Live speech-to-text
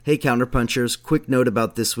Hey Counterpunchers, quick note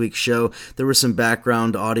about this week's show. There were some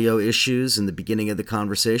background audio issues in the beginning of the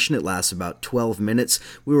conversation. It lasts about 12 minutes.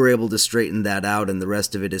 We were able to straighten that out and the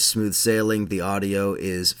rest of it is smooth sailing. The audio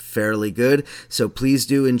is fairly good. So please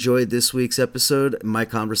do enjoy this week's episode, my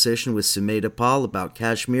conversation with Sumedha Pal about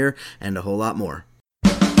Kashmir and a whole lot more.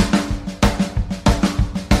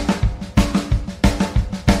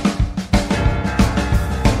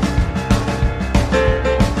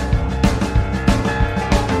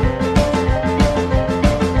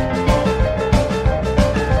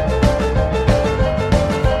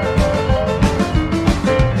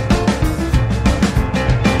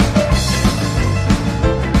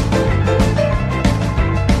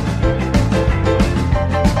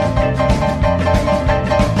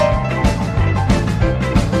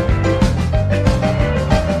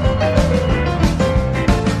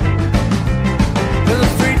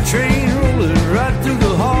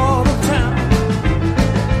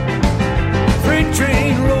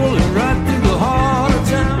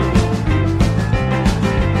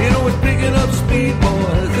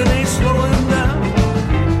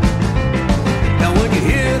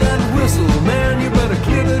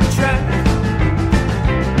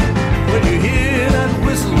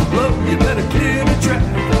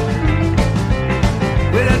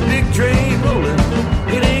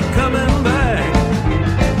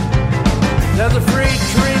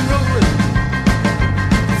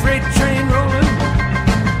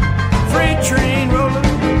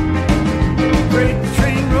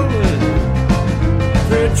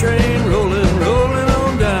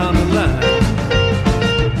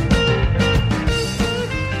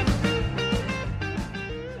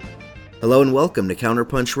 Hello and welcome to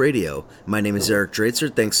Counterpunch Radio. My name is Eric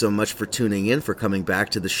Draitser. Thanks so much for tuning in, for coming back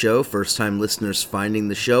to the show. First-time listeners finding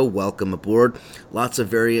the show, welcome aboard. Lots of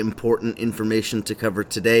very important information to cover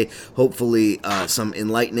today. Hopefully some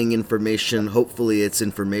enlightening information. Hopefully it's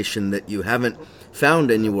information that you haven't found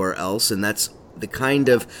anywhere else, and that's the kind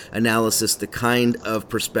of analysis, the kind of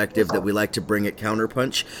perspective that we like to bring at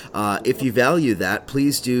Counterpunch. If you value that,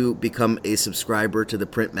 please do become a subscriber to the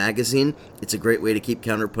print magazine. It's a great way to keep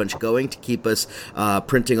Counterpunch going, to keep us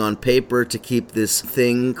printing on paper, to keep this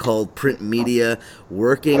thing called print media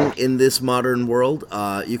working in this modern world.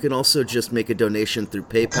 You can also just make a donation through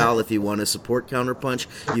PayPal if you want to support Counterpunch.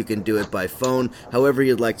 You can do it by phone. However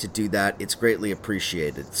you'd like to do that, it's greatly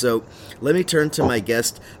appreciated. So let me turn to my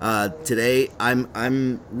guest today.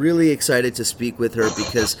 I'm really excited to speak with her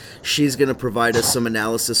because she's going to provide us some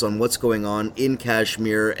analysis on what's going on in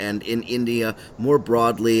Kashmir and in India more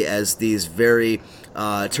broadly as these very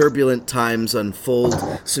turbulent times unfold.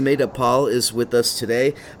 Sumedha Pal is with us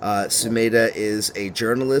today. Sumedha is a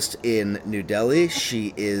journalist in New Delhi.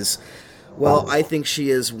 She is, well, I think she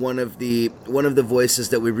is one of the voices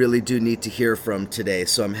that we really do need to hear from today,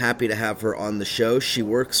 so I'm happy to have her on the show. She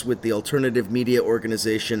works with the alternative media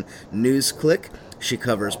organization NewsClick. She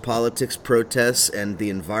covers politics, protests, and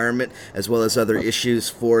the environment, as well as other issues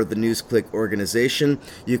for the NewsClick organization.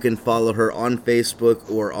 You can follow her on Facebook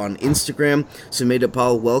or on Instagram. Sumedha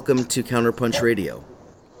Pal, welcome to Counterpunch Radio.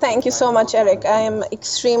 Thank you so much, Eric. I am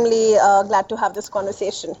extremely glad to have this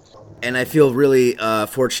conversation. And I feel really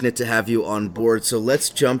fortunate to have you on board. So let's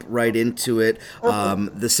jump right into it.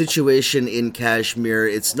 The situation in Kashmir,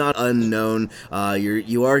 it's not unknown.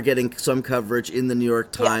 You are getting some coverage in the New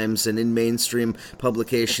York Times and in mainstream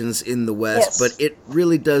publications in the West, but it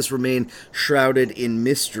really does remain shrouded in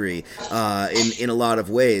mystery in a lot of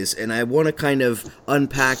ways. And I want to kind of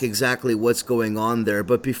unpack exactly what's going on there.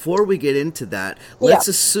 But before we get into that, let's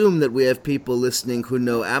assume that we have people listening who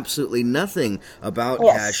know absolutely nothing about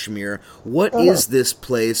Kashmir. What is this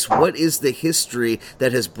place? What is the history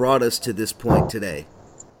that has brought us to this point today?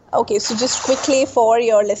 Okay, so just quickly for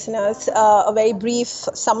your listeners, a very brief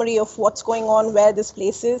summary of what's going on, where this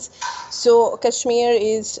place is. So Kashmir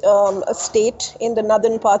is a state in the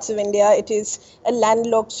northern parts of India. It is a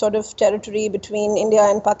landlocked sort of territory between India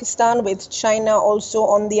and Pakistan, with China also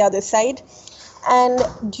on the other side. And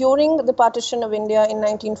during the partition of India in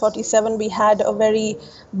 1947, we had a very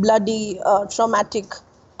bloody, traumatic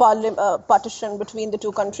partition between the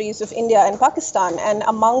two countries of India and Pakistan. And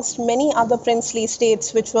amongst many other princely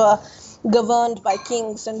states which were governed by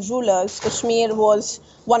kings and rulers, Kashmir was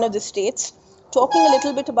one of the states. Talking a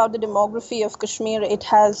little bit about the demography of Kashmir, it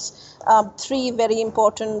has three very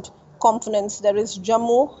important components. There is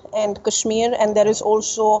Jammu and Kashmir, and there is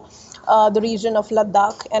also the region of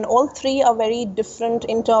Ladakh, and all three are very different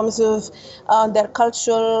in terms of their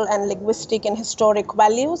cultural and linguistic and historic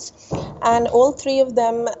values, and all three of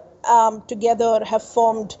them together have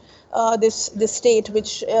formed this state,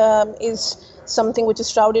 which is something which is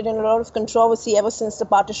shrouded in a lot of controversy ever since the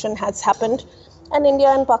partition has happened. And India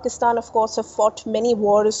and Pakistan, of course, have fought many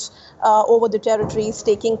wars over the territories,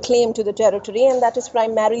 taking claim to the territory, and that is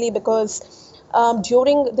primarily because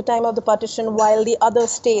during the time of the partition, while the other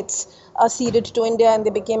states ceded to India and they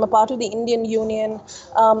became a part of the Indian Union,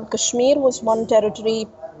 Kashmir was one territory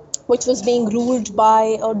which was being ruled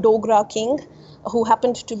by a Dogra king who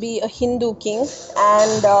happened to be a Hindu king.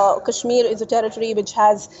 And Kashmir is a territory which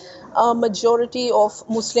has a majority of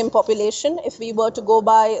Muslim population. If we were to go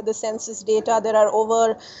by the census data, there are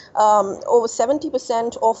over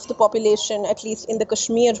 70% of the population, at least in the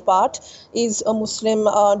Kashmir part, is a Muslim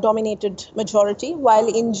dominated majority, while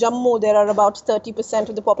in Jammu there are about 30%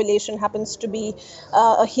 of the population happens to be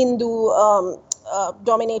a Hindu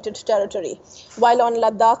dominated territory, while on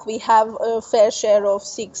Ladakh we have a fair share of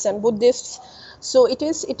Sikhs and Buddhists. So it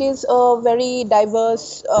is a very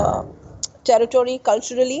diverse territory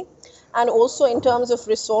culturally, and also in terms of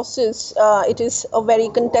resources, it is a very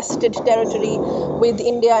contested territory, with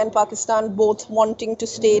India and Pakistan both wanting to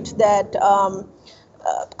state that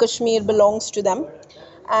Kashmir belongs to them.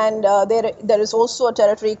 And there is also a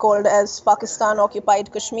territory called as Pakistan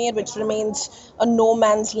occupied Kashmir, which remains a no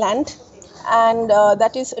man's land. And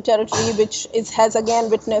that is a territory which has again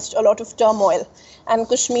witnessed a lot of turmoil. And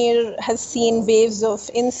Kashmir has seen waves of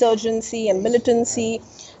insurgency and militancy,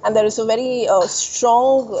 and there is a very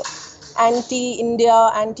strong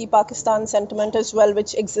anti-India, anti-Pakistan sentiment as well,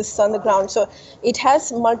 which exists on the ground. So it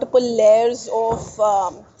has multiple layers of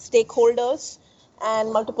stakeholders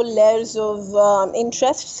and multiple layers of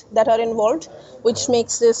interests that are involved, which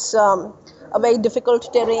makes this a very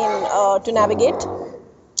difficult terrain to navigate.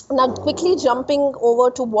 Now, quickly jumping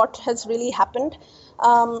over to what has really happened,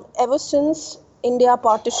 ever since India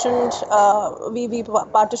partitioned, we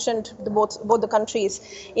partitioned both the countries.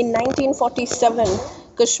 In 1947,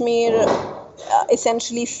 Kashmir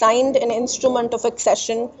essentially signed an instrument of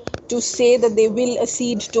accession to say that they will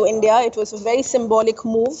accede to India. It was a very symbolic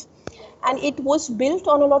move, and it was built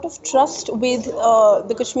on a lot of trust with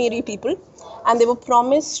the Kashmiri people, and they were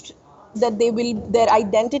promised that their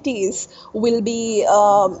identities will be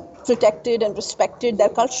protected and respected, their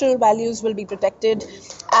cultural values will be protected,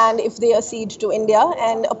 and if they accede to India.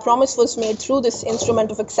 And a promise was made through this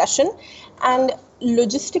instrument of accession. And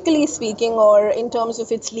logistically speaking, or in terms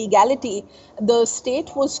of its legality, the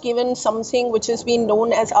state was given something which has been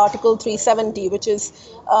known as Article 370, which is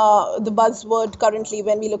the buzzword currently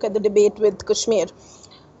when we look at the debate with Kashmir.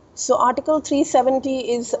 So Article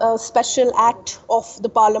 370 is a special act of the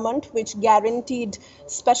Parliament which guaranteed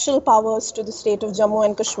special powers to the state of Jammu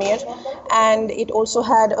and Kashmir, and it also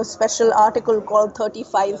had a special article called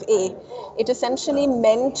 35A. It essentially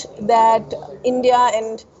meant that India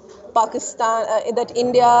and Pakistan, that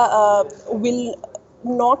India will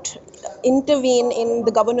not intervene in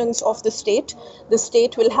the governance of the state. The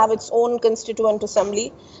state will have its own constituent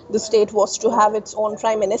assembly. The state was to have its own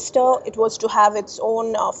prime minister. It was to have its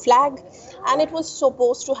own flag, and it was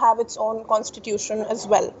supposed to have its own constitution as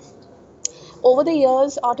well. Over the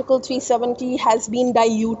years, Article 370 has been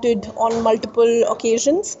diluted on multiple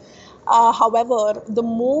occasions. However, the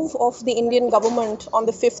move of the Indian government on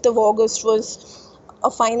the 5th of August was a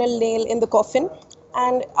final nail in the coffin.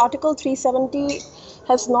 And Article 370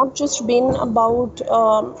 has not just been about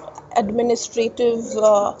administrative,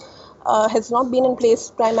 has not been in place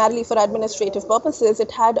primarily for administrative purposes.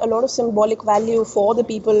 It had a lot of symbolic value for the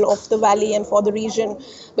people of the valley and for the region,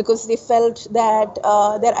 because they felt that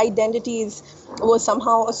their identities were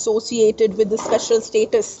somehow associated with the special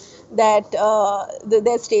status that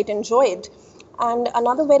their state enjoyed. And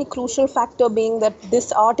another very crucial factor being that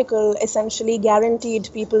this article essentially guaranteed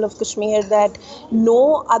people of Kashmir that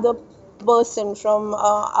no other person from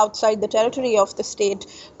outside the territory of the state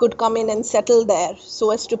could come in and settle there, so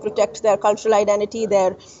as to protect their cultural identity,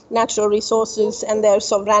 their natural resources, and their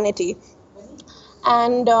sovereignty.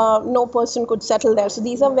 And no person could settle there. So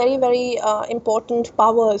these are very, very important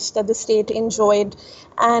powers that the state enjoyed.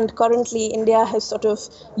 And currently, India has sort of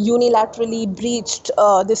unilaterally breached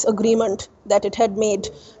this agreement that it had made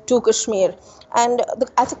to Kashmir. And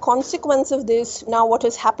as a consequence of this, now what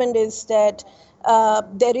has happened is that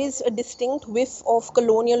there is a distinct whiff of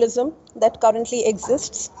colonialism that currently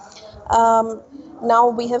exists. Now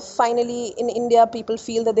we have finally, in India, people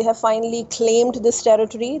feel that they have finally claimed this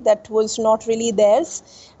territory that was not really theirs,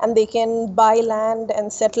 and they can buy land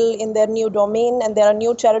and settle in their new domain, and there are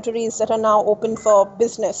new territories that are now open for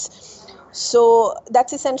business. So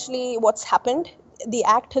that's essentially what's happened. The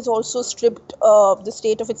act has also stripped the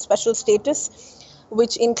state of its special status,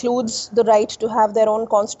 which includes the right to have their own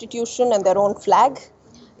constitution and their own flag.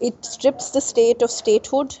 It strips the state of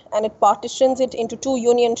statehood and it partitions it into two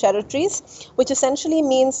union territories, which essentially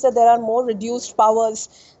means that there are more reduced powers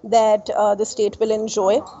that the state will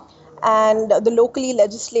enjoy. And the locally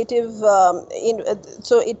legislative,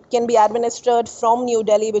 so it can be administered from New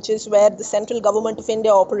Delhi, which is where the central government of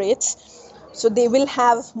India operates. So they will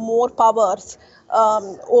have more powers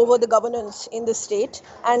over the governance in the state.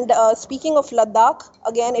 And speaking of Ladakh,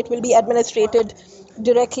 again, it will be administrated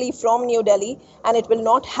directly from New Delhi, and it will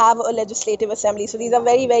not have a legislative assembly. So these are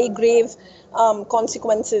very, very grave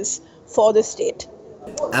consequences for the state.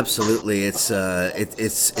 Absolutely, it's a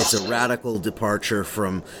radical departure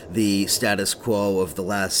from the status quo of the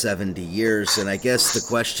last 70 years, and I guess the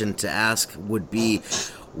question to ask would be,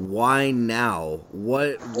 why now?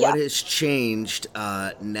 What has changed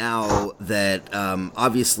now that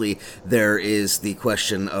obviously there is the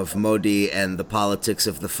question of Modi and the politics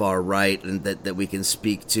of the far right, and that we can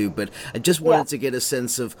speak to, but I just wanted to get a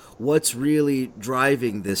sense of what's really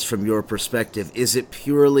driving this from your perspective. Is it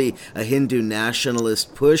purely a Hindu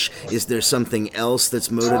nationalist push? Is there something else that's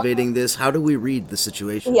motivating this? How do we read the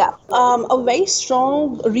situation? A very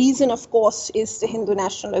strong reason, of course, is the Hindu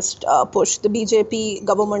nationalist push. The BJP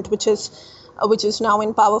government, which is now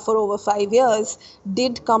in power for over 5 years,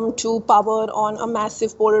 did come to power on a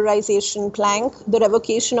massive polarization plank. The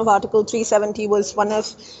revocation of Article 370 was one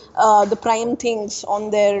of the prime things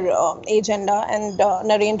on their agenda, and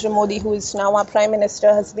Narendra Modi, who is now our Prime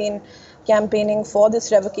Minister, has been campaigning for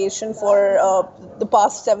this revocation for the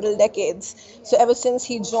past several decades. So ever since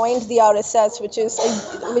he joined the RSS, which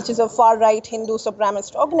is a far-right Hindu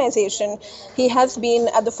supremacist organization, he has been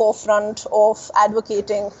at the forefront of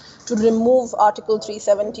advocating to remove Article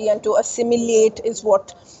 370 and to assimilate, is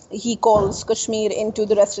what he calls, Kashmir into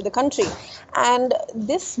the rest of the country. And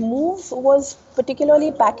this move was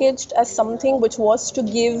particularly packaged as something which was to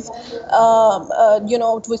give,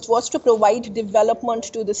 which was to provide development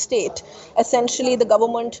to the state. Essentially, the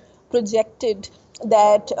government projected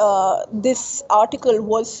that this article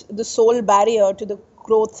was the sole barrier to the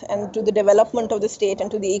growth and to the development of the state and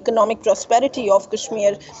to the economic prosperity of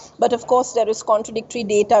Kashmir. But of course, there is contradictory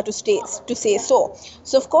data to say so.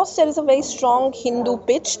 So of course, there is a very strong Hindu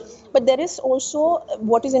pitch. But there is also,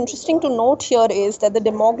 what is interesting to note here is that the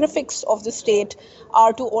demographics of the state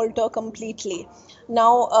are to alter completely.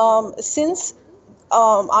 Now, since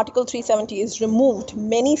Article 370 is removed,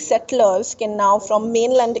 many settlers can now from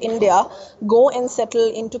mainland India go and settle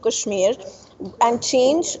into Kashmir and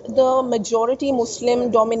change the majority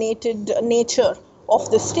Muslim dominated nature of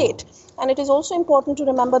the state. And it is also important to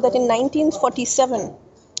remember that in 1947,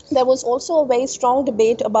 there was also a very strong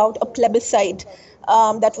debate about a plebiscite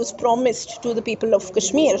that was promised to the people of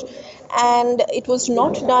Kashmir. And it was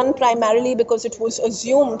not done primarily because it was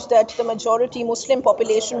assumed that the majority Muslim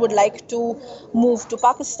population would like to move to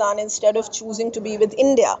Pakistan instead of choosing to be with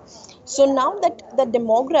India. So now that the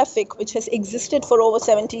demographic, which has existed for over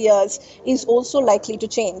 70 years, is also likely to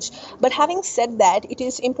change. But having said that, it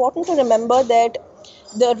is important to remember that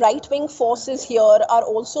the right-wing forces here are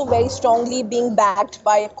also very strongly being backed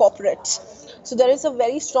by corporates. So there is a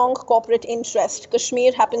very strong corporate interest.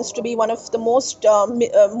 Kashmir happens to be one of the most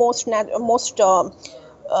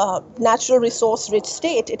natural resource rich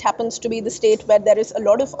state. It happens to be the state where there is a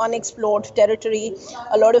lot of unexplored territory,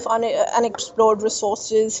 a lot of unexplored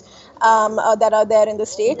resources that are there in the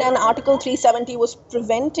state. And Article 370 was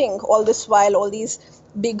preventing all this while all these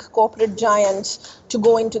big corporate giants to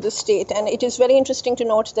go into the state. And it is very interesting to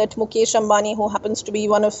note that Mukesh Ambani, who happens to be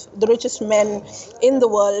one of the richest men in the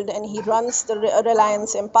world, and he runs the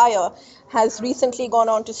Reliance empire, has recently gone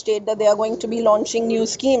on to state that they are going to be launching new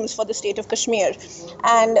schemes for the state of Kashmir.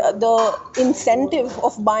 And the incentive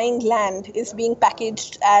of buying land is being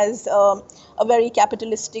packaged as a very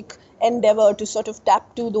capitalistic endeavor to sort of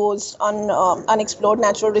tap to those unexplored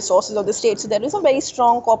natural resources of the state. So there is a very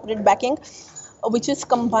strong corporate backing, which is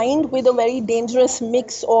combined with a very dangerous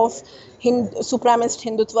mix of supremacist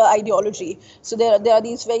Hindutva ideology. So there are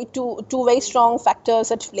these two very strong factors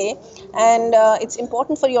at play. And it's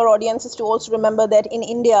important for your audiences to also remember that in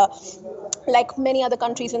India, like many other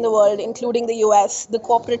countries in the world, including the US, the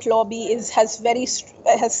corporate lobby has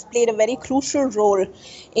played a very crucial role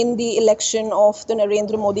in the election of the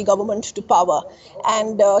Narendra Modi government to power.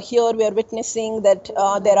 And here we are witnessing that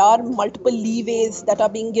there are multiple leeways that are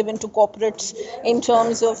being given to corporates in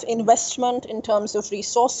terms of investment, in terms of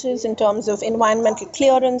resources, in terms of environmental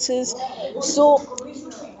clearances. So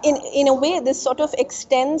in a way, this sort of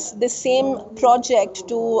extends the same project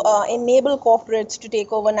to enable corporates to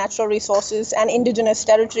take over natural resources and indigenous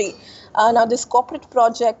territory. Now, this corporate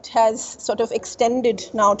project has sort of extended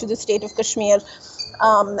now to the state of Kashmir,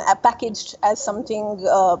 packaged as something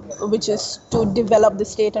which is to develop the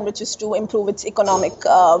state and which is to improve its economic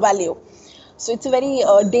value. So it's a very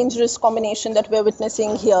dangerous combination that we're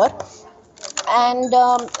witnessing here. And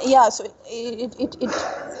so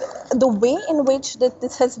the way in which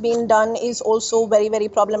this has been done is also very, very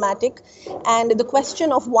problematic. And the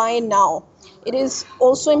question of why now, it is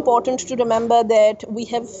also important to remember that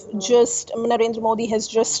Narendra Modi has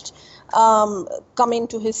just come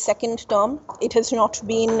into his second term. It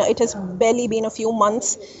has barely been a few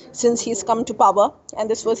months since he's come to power. And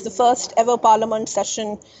this was the first ever parliament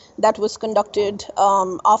session that was conducted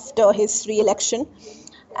after his re-election,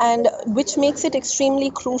 and which makes it extremely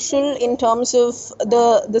crucial in terms of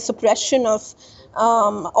the suppression of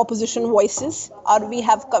opposition voices. We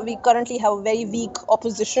currently have a very weak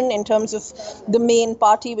opposition in terms of the main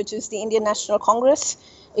party, which is the Indian National Congress.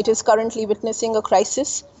 It is currently witnessing a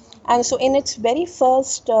crisis. And so in its very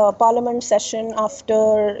first parliament session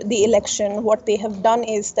after the election, what they have done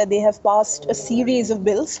is that they have passed a series of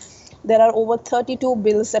bills. There are over 32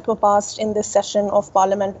 bills that were passed in this session of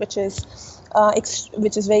parliament, which is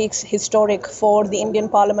very historic for the Indian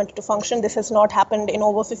Parliament to function. This has not happened in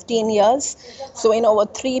over 15 years. So in over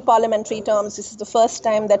 3 parliamentary terms, this is the first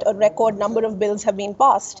time that a record number of bills have been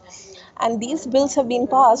passed. And these bills have been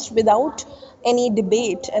passed without any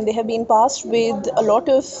debate, and they have been passed with a lot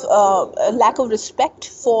of lack of respect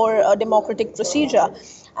for democratic procedure.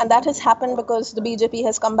 And that has happened because the BJP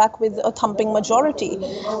has come back with a thumping majority.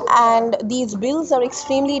 And these bills are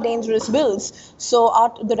extremely dangerous bills. So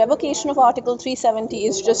the revocation of Article 370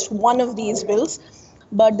 is just one of these bills.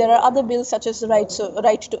 But there are other bills such as the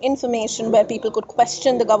right to information, where people could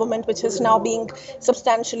question the government, which is now being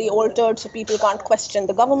substantially altered, so people can't question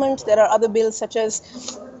the government. There are other bills such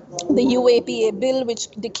as the UAPA bill,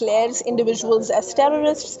 which declares individuals as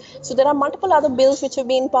terrorists. So there are multiple other bills which have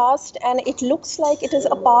been passed, and it looks like it is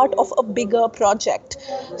a part of a bigger project.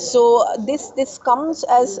 So this comes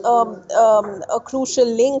as a crucial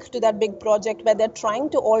link to that big project, where they're trying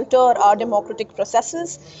to alter our democratic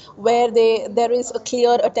processes, where there is a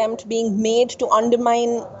clear attempt being made to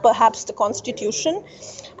undermine perhaps the constitution.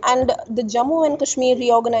 And the Jammu and Kashmir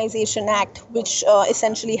Reorganization Act, which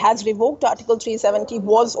essentially has revoked Article 370,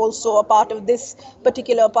 was also a part of this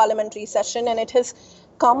particular parliamentary session, and it has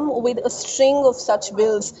come with a string of such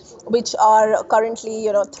bills which are currently,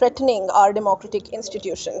 threatening our democratic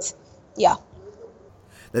institutions. Yeah.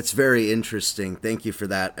 That's very interesting. Thank you for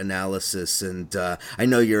that analysis. And I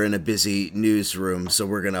know you're in a busy newsroom, so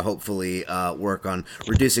we're going to hopefully work on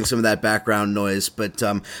reducing some of that background noise. But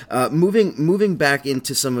moving back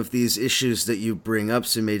into some of these issues that you bring up,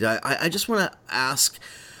 Sumit, I just want to ask,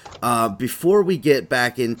 before we get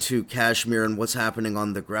back into Kashmir and what's happening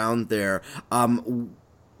on the ground there,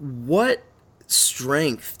 what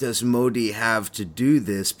strength does Modi have to do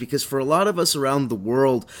this? Because for a lot of us around the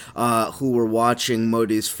world who were watching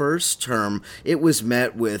Modi's first term, it was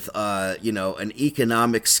met with an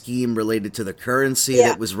economic scheme related to the currency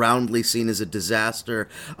that was roundly seen as a disaster.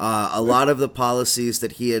 A lot of the policies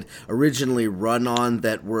that he had originally run on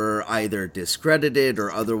that were either discredited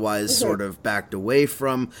or otherwise sort of backed away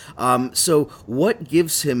from. So what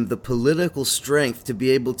gives him the political strength to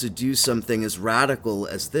be able to do something as radical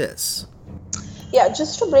as this? Yeah,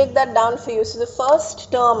 just to break that down for you. So the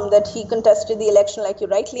first term that he contested the election, like you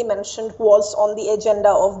rightly mentioned, was on the agenda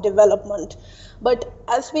of development. But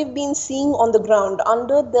as we've been seeing on the ground,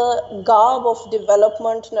 under the garb of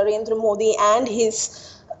development, Narendra Modi and his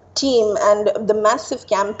team and the massive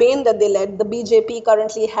campaign that they led, the BJP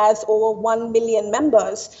currently has over 1 million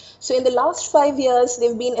members. So in the last 5 years,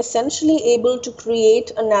 they've been essentially able to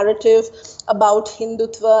create a narrative about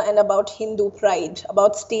Hindutva and about Hindu pride,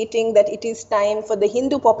 about stating that it is time for the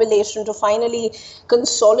Hindu population to finally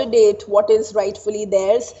consolidate what is rightfully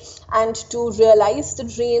theirs and to realize the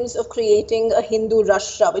dreams of creating a Hindu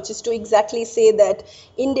Rashtra, which is to exactly say that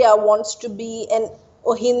India wants to be a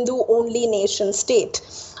Hindu-only nation state.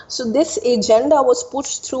 So this agenda was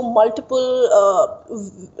pushed through multiple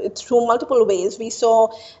ways. We saw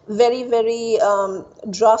very, very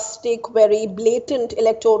drastic, very blatant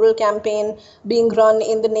electoral campaign being run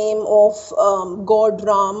in the name of God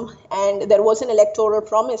Ram, and there was an electoral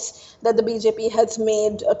promise that the BJP has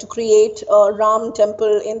made to create a Ram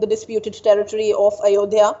temple in the disputed territory of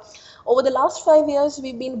Ayodhya. Over the last 5 years,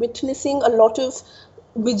 we've been witnessing a lot of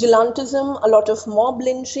vigilantism, a lot of mob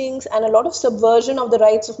lynchings, and a lot of subversion of the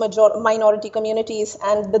rights of minority communities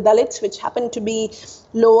and the Dalits, which happen to be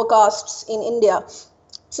lower castes in India.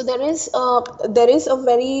 So there is a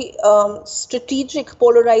very strategic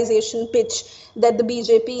polarization pitch that the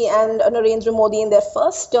BJP and Narendra Modi in their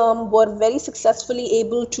first term were very successfully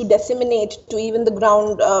able to disseminate to even the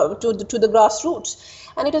ground, to the grassroots.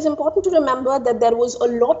 And it is important to remember that there was a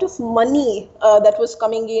lot of money that was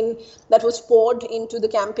coming in, that was poured into the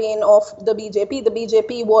campaign of the BJP. The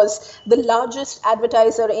BJP was the largest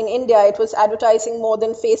advertiser in India. It was advertising more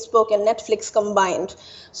than Facebook and Netflix combined.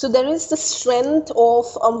 So there is the strength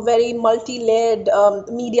of a very multi-layered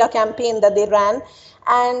media campaign that they ran,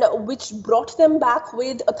 and which brought them back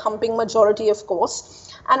with a thumping majority, of course.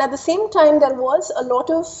 And at the same time, there was a lot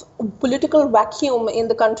of political vacuum in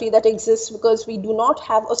the country that exists because we do not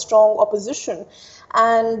have a strong opposition.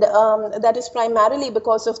 And that is primarily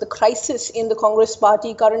because of the crisis in the Congress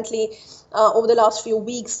party. Currently, over the last few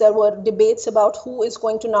weeks, there were debates about who is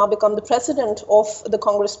going to now become the president of the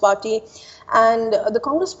Congress party. And the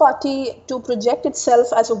Congress party, to project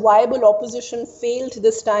itself as a viable opposition, failed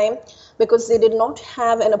this time because they did not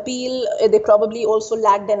have an appeal. They probably also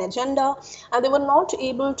lacked an agenda, and they were not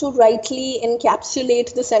able to rightly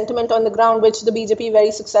encapsulate the sentiment on the ground, which the BJP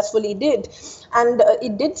very successfully did. And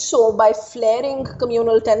it did so by flaring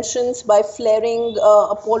communal tensions, by flaring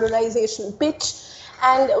a polarization pitch,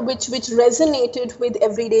 and which resonated with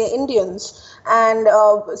everyday Indians, and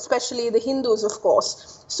especially the Hindus, of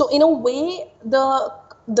course. So in a way, the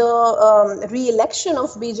re-election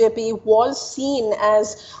of BJP was seen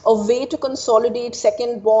as a way to consolidate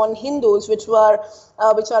second-born Hindus, which are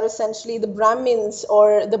essentially the Brahmins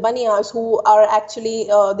or the Baniyas, who are actually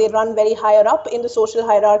they run very higher up in the social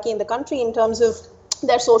hierarchy in the country in terms of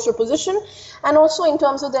their social position and also in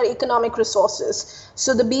terms of their economic resources.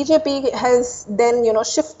 So the BJP has then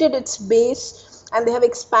shifted its base, and they have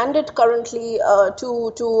expanded currently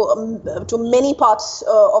to many parts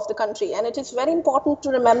of the country. And it is very important to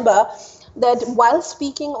remember that while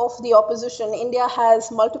speaking of the opposition, India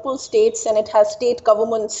has multiple states and it has state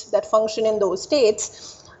governments that function in those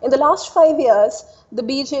states. In the last 5 years, the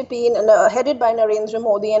BJP, headed by Narendra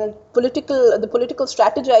Modi, and the political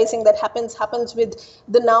strategizing that happens with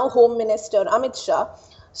the now Home Minister Amit Shah.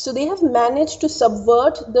 So they have managed to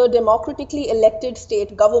subvert the democratically elected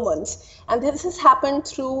state governments, and this has happened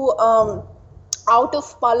through out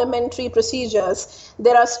of parliamentary procedures.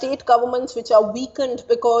 There are state governments which are weakened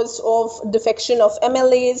because of defection of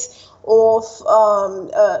MLAs, of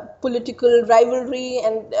political rivalry,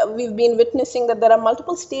 and we've been witnessing that there are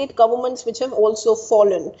multiple state governments which have also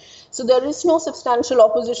fallen. So there is no substantial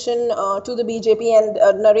opposition to the BJP, and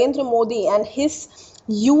Narendra Modi and his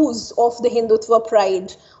use of the Hindutva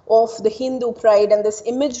pride, of the Hindu pride, and this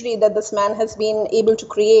imagery that this man has been able to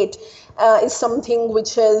create is something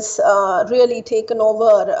which has really taken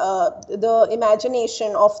over the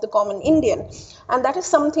imagination of the common Indian. And that is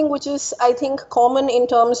something which is, I think, common in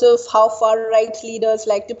terms of how far-right leaders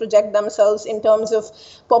like to project themselves in terms of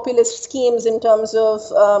populist schemes, in terms of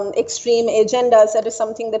extreme agendas. That is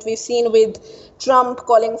something that we've seen with Trump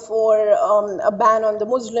calling for a ban on the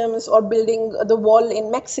Muslims or building the wall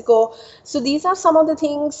in Mexico. So these are some of the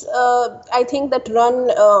things I think that run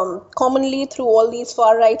commonly through all these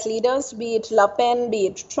far-right leaders, be it Le Pen, be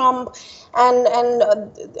it Trump. And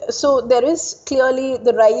so there is clearly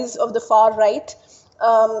the rise of the far right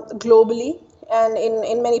globally and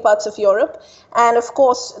in many parts of Europe. And of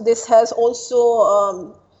course, this has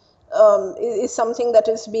also is something that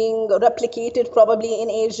is being replicated probably in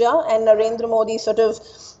Asia, and Narendra Modi sort of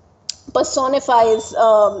personifies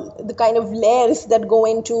the kind of layers that go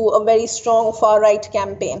into a very strong far-right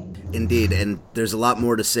campaign. Indeed, and there's a lot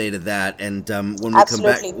more to say to that. And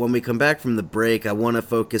when we come back from the break, I want to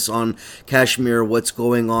focus on Kashmir, what's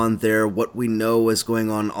going on there, what we know is going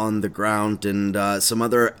on the ground, and some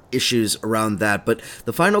other issues around that. But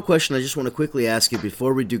the final question I just want to quickly ask you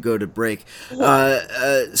before we do go to break.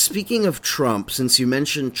 Speaking of Trump, since you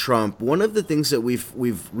mentioned Trump, one of the things that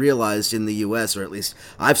we've realized in the U.S., or at least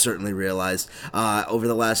I've certainly realized over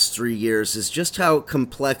the last 3 years, is just how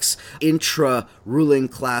complex intra-ruling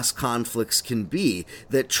class conflicts can be.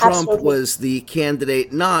 That Trump was the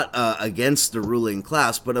candidate not against the ruling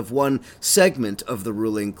class, but of one segment of the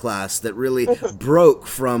ruling class that really broke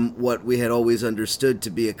from what we had always understood to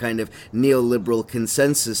be a kind of neoliberal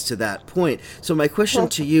consensus to that point. So my question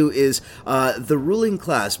to you is, the ruling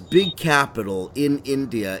class, big capital in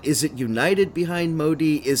India, is it united behind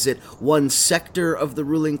Modi? Is it one sector of the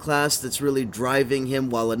ruling class that's really driving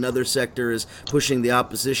him while another sector is pushing the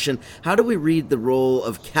opposition? How do we read the role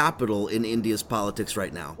of capital in India's politics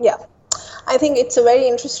right now? Yeah. I think it's a very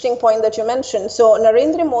interesting point that you mentioned. So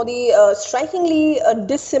Narendra Modi, strikingly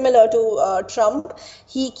dissimilar to Trump,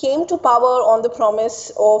 he came to power on the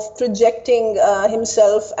promise of projecting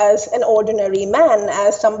himself as an ordinary man,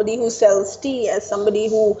 as somebody who sells tea, as somebody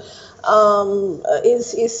who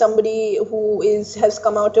is somebody who has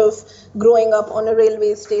come out of growing up on a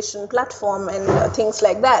railway station platform and things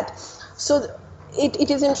like that. So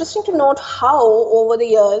it is interesting to note how over the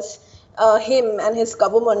years him and his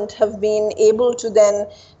government have been able to then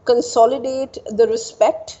consolidate the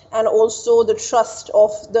respect and also the trust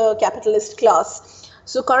of the capitalist class.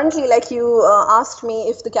 So currently, like you asked me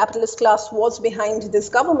if the capitalist class was behind this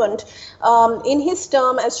government, in his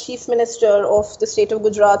term as chief minister of the state of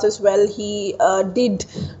Gujarat as well, he did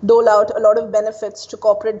dole out a lot of benefits to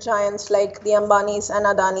corporate giants like the Ambanis and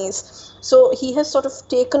Adanis. So he has sort of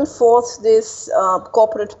taken forth this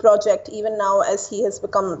corporate project even now as he has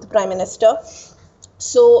become the prime minister.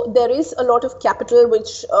 So there is a lot of capital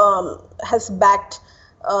which has backed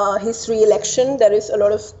his re-election. There is a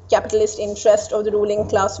lot of capitalist interest of the ruling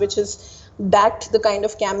class which has backed the kind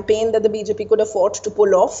of campaign that the BJP could afford to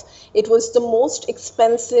pull off. It was the most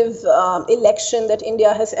expensive election that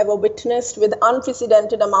India has ever witnessed, with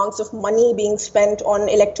unprecedented amounts of money being spent on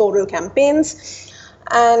electoral campaigns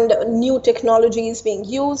and new technologies being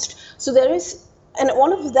used. So there is, and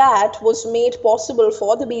all of that was made possible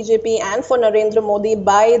for the BJP and for Narendra Modi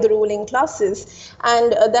by the ruling classes.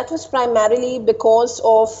 And that was primarily because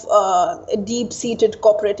of deep-seated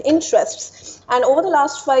corporate interests. And over the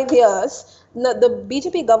last 5 years, the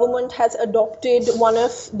BJP government has adopted one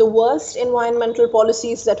of the worst environmental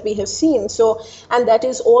policies that we have seen. So, and that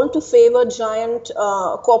is all to favor giant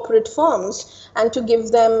corporate firms and to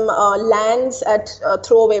give them lands at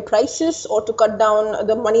throwaway prices, or to cut down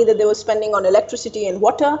the money that they were spending on electricity and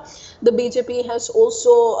water. The BJP has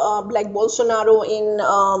also, like Bolsonaro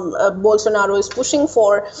Bolsonaro is pushing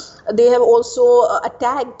for, they have also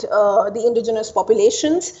attacked the indigenous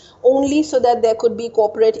populations, only so that there could be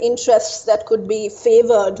corporate interests that could be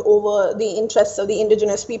favored over the interests of the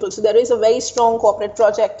indigenous people. So there is a very strong corporate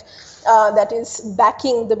project that is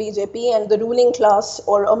backing the BJP, and the ruling class,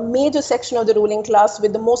 or a major section of the ruling class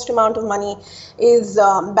with the most amount of money, is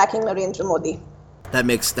backing Narendra Modi. That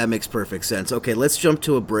makes perfect sense. Okay, let's jump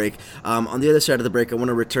to a break. On the other side of the break, I want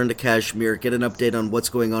to return to Kashmir, get an update on what's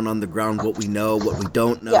going on the ground, what we know, what we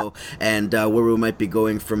don't know, and where we might be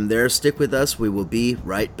going from there. Stick with us. We will be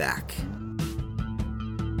right back.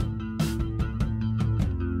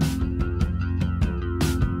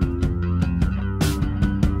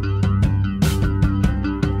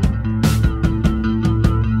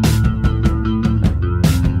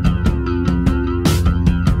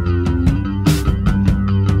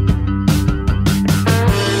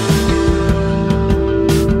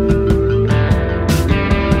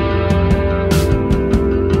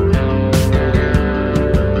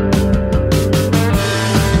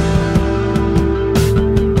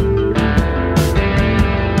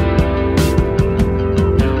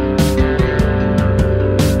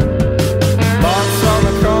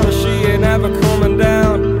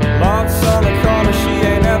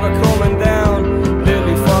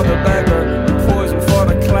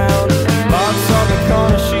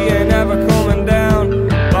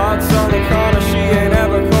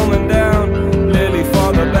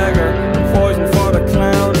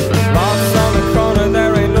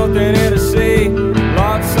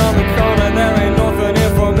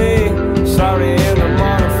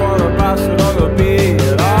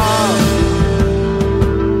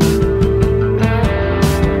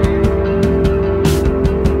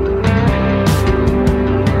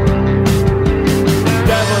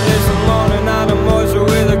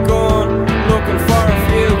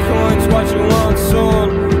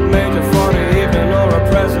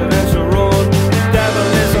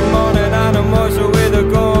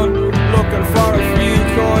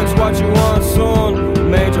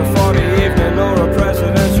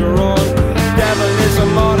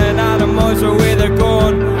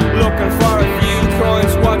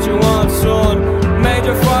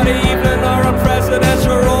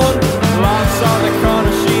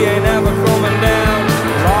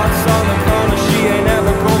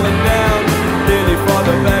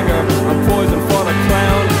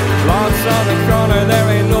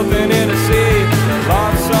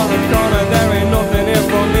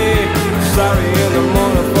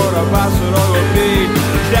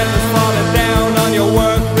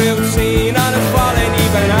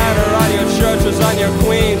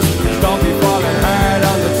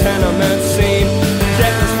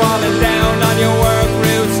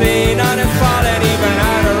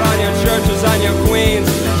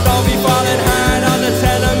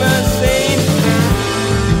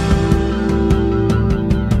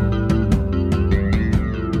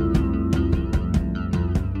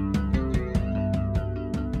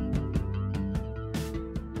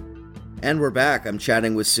 And we're back. I'm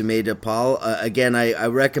chatting with Sumedha Pal. Again, I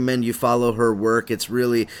recommend you follow her work. It's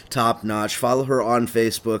really top-notch. Follow her on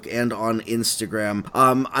Facebook and on Instagram.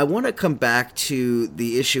 I want to come back to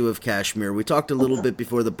the issue of Kashmir. We talked a little bit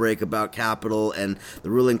before the break about capital and the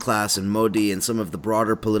ruling class and Modi and some of the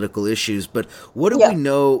broader political issues. But what do we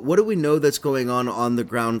know? What do we know that's going on the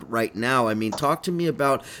ground right now? I mean, talk to me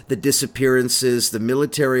about the disappearances, the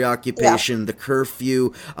military occupation, the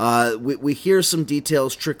curfew. We hear some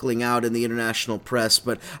details trickling out in the international press,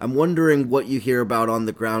 but I'm wondering what you hear about on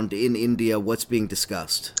the ground in India, what's being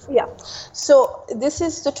discussed. Yeah, so this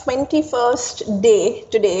is the 21st day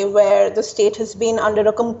today where the state has been under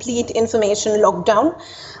a complete information lockdown.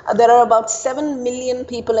 There are about 7 million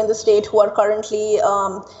people in the state who are currently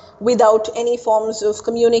without any forms of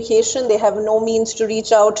communication. They have no means to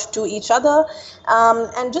reach out to each other.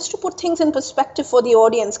 And just to put things in perspective for the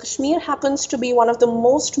audience, Kashmir happens to be one of the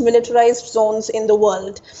most militarized zones in the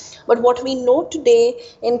world. But what we know today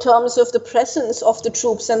in terms of the presence of the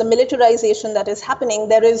troops and the militarization that is happening,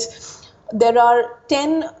 there are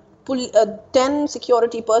 10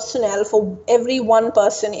 security personnel for every one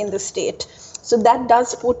person in the state. So that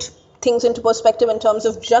does put things into perspective in terms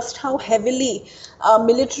of just how heavily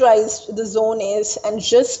militarized the zone is and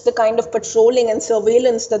just the kind of patrolling and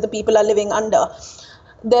surveillance that the people are living under.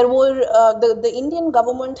 There were the Indian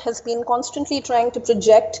government has been constantly trying to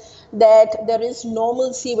project that there is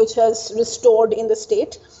normalcy which has restored in the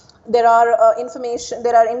state. There are information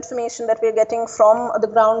that we're getting from the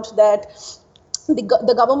ground that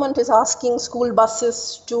the government is asking school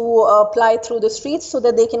buses to ply through the streets so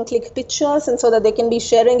that they can click pictures and so that they can be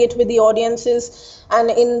sharing it with the audiences and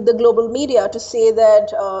in the global media to say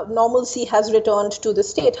that normalcy has returned to the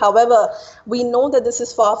state. However, we know that this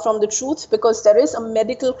is far from the truth because there is a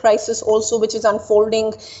medical crisis also which is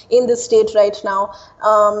unfolding in the state right now.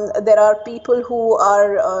 There are people who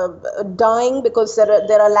are dying because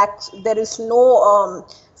there is no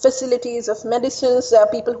facilities of medicines. There are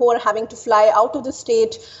people who are having to fly out of the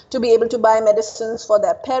state to be able to buy medicines for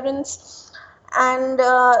their parents. And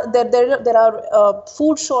there are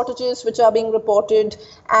food shortages which are being reported.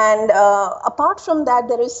 And apart from that,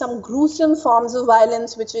 there is some gruesome forms of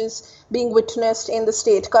violence which is being witnessed in the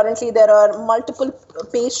state. Currently, there are multiple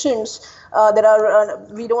patients.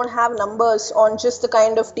 We don't have numbers on just the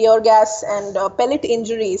kind of tear gas and pellet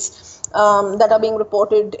injuries that are being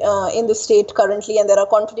reported in the state currently, and there are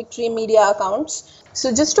contradictory media accounts. So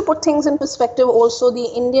just to put things in perspective, also the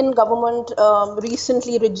Indian government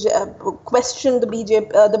recently questioned the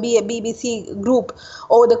BBC group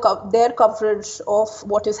over their coverage of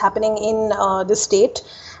what is happening in the state.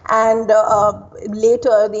 And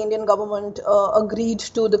later, the Indian government agreed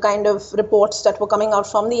to the kind of reports that were coming out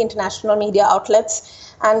from the international media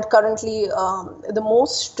outlets. And currently, the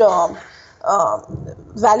most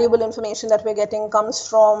valuable information that we're getting comes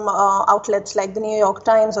from outlets like the New York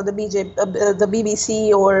Times or the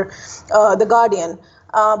BBC or the Guardian.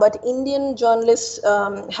 But Indian journalists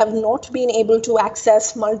have not been able to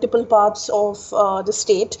access multiple parts of the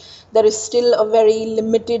state. There is still a very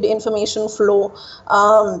limited information flow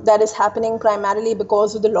that is happening primarily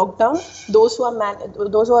because of the lockdown. Those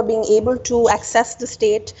who are being able to access the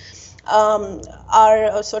state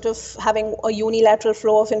are sort of having a unilateral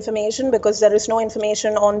flow of information because there is no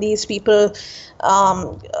information on these people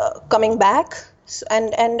coming back.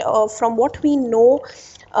 And from what we know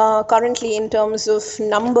currently in terms of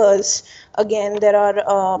numbers, again, there are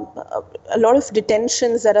a lot of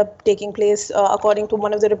detentions that are taking place. According to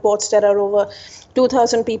one of the reports, there are over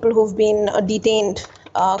 2,000 people who've been detained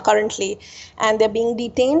currently, and they're being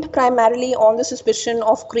detained primarily on the suspicion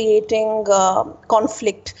of creating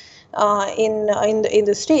conflict in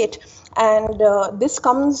the state. And this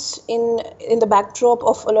comes in the backdrop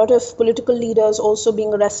of a lot of political leaders also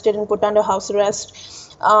being arrested and put under house arrest.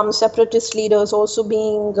 Separatist leaders also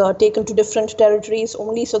being taken to different territories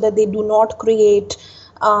only so that they do not create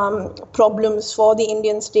problems for the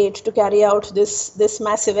Indian state to carry out this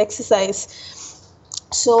massive exercise.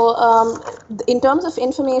 So in terms of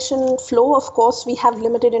information flow, of course, we have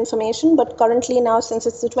limited information, but currently now, since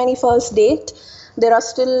it's the 21st date, there are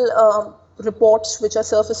still reports which are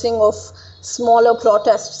surfacing of smaller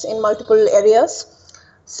protests in multiple areas.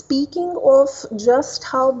 Speaking of just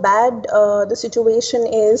how bad the situation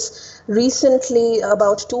is, recently,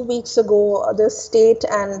 about 2 weeks ago, the state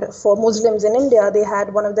and for Muslims in India, they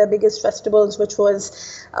had one of their biggest festivals, which was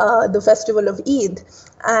the festival of Eid.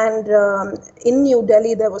 And in New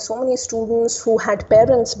Delhi, there were so many students who had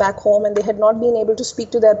parents back home and they had not been able to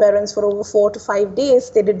speak to their parents for over 4 to 5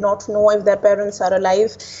 days. They did not know if their parents are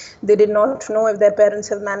alive. They did not know if their parents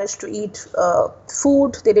have managed to eat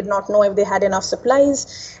food. They did not know if they had enough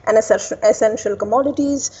supplies and essential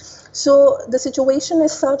commodities. So the situation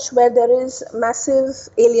is such where there is massive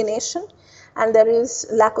alienation and there is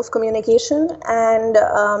lack of communication, and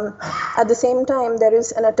at the same time there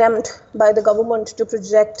is an attempt by the government to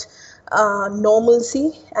project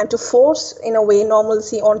normalcy and to force in a way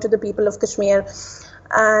normalcy onto the people of Kashmir.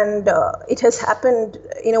 And it has happened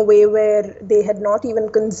in a way where they had not even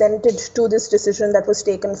consented to this decision that was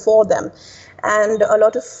taken for them. And a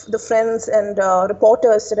lot of the friends and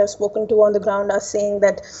reporters that I've spoken to on the ground are saying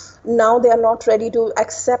that now they are not ready to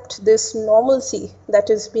accept this normalcy that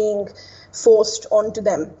is being forced onto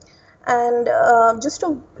them. And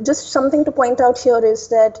just something to point out here is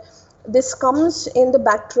that this comes in the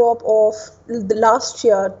backdrop of the last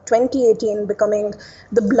year, 2018, becoming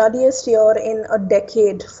the bloodiest year in a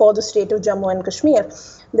decade for the state of Jammu and Kashmir.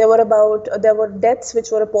 There were deaths which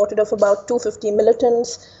were reported of about 250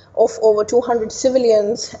 militants, of over 200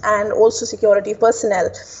 civilians, and also security personnel.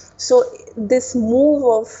 So this move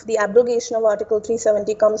of the abrogation of Article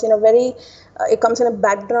 370 comes in a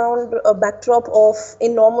backdrop of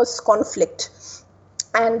enormous conflict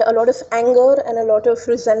and a lot of anger and a lot of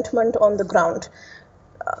resentment on the ground.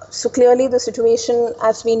 So clearly the situation,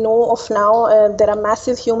 as we know of now, there are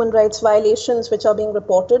massive human rights violations which are being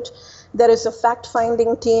reported. There is a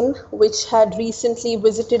fact-finding team which had recently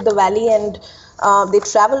visited the valley, and they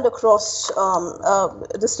traveled across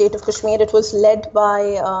the state of Kashmir. It was led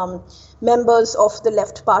by members of the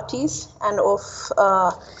left parties, and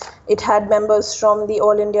it had members from the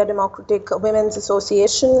All India Democratic Women's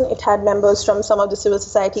Association. It had members from some of the civil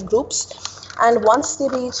society groups. And once they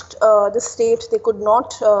reached the state, they could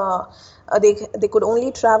not. They could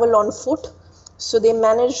only travel on foot. So they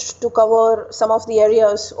managed to cover some of the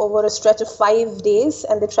areas over a stretch of 5 days,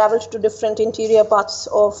 and they traveled to different interior parts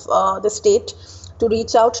of the state to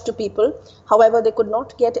reach out to people. However, they could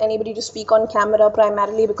not get anybody to speak on camera,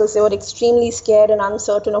 primarily because they were extremely scared and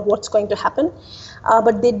uncertain of what's going to happen.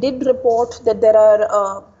 But they did report that there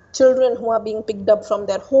are children who are being picked up from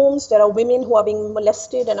their homes. There are women who are being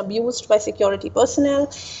molested and abused by security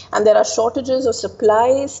personnel, and there are shortages of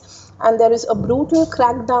supplies. And there is a brutal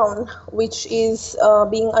crackdown which is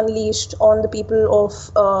being unleashed on the people of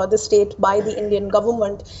the state by the Indian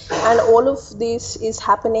government. And all of this is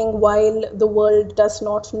happening while the world does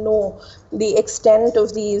not know the extent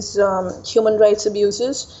of these human rights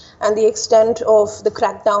abuses and the extent of the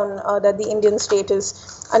crackdown that the Indian state is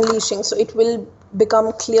unleashing. So it will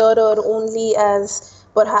become clearer only as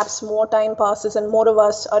perhaps more time passes and more of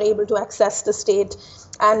us are able to access the state,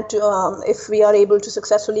 and if we are able to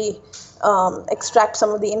successfully extract some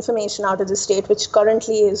of the information out of the state, which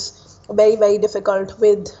currently is very, very difficult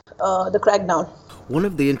with the crackdown. One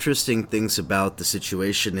of the interesting things about the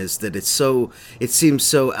situation is that it seems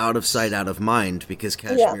so out of sight, out of mind, because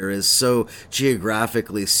Kashmir is so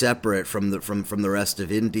geographically separate from the rest of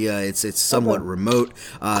India. It's somewhat remote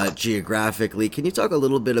geographically. Can you talk a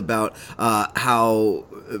little bit about how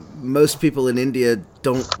most people in India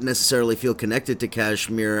don't necessarily feel connected to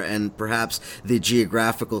Kashmir, and perhaps the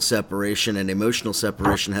geographical separation and emotional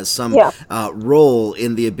separation has some role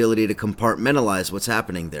in the ability to compartmentalize what's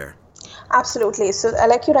happening there? Absolutely. So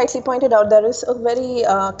like you rightly pointed out, there is a very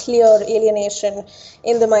clear alienation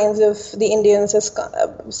in the minds of the Indians,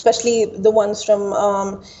 especially the ones from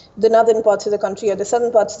the northern parts of the country or the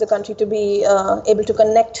southern parts of the country, to be able to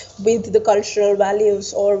connect with the cultural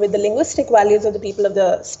values or with the linguistic values of the people of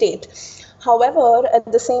the state. However, at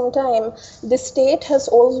the same time, the state has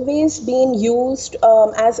always been used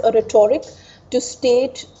as a rhetoric to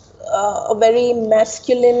state a very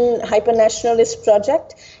masculine hyper-nationalist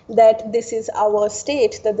project that this is our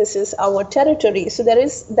state, that this is our territory. So there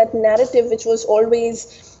is that narrative which was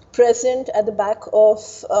always present at the back of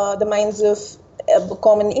the minds of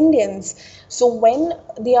common Indians. So when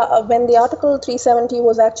the Article 370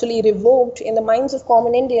 was actually revoked, in the minds of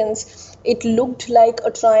common Indians, it looked like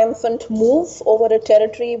a triumphant move over a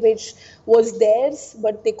territory which was theirs,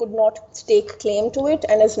 but they could not stake claim to it,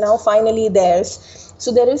 and is now finally theirs.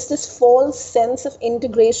 So there is this false sense of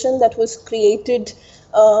integration that was created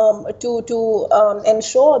to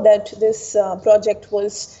ensure that this project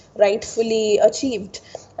was rightfully achieved.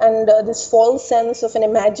 And this false sense of an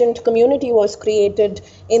imagined community was created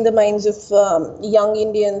in the minds of young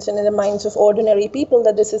Indians and in the minds of ordinary people,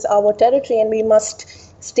 that this is our territory and we must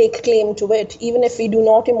stake claim to it, even if we do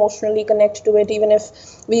not emotionally connect to it, even if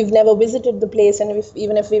we've never visited the place, and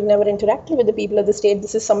even if we've never interacted with the people of the state.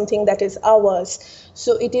 This is something that is ours.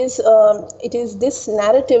 So it is this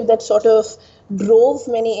narrative that sort of drove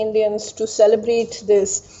many Indians to celebrate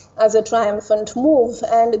this as a triumphant move.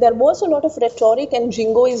 And there was a lot of rhetoric and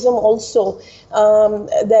jingoism also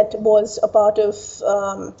that was a part of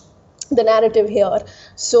the narrative here.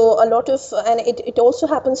 So a lot of, and it also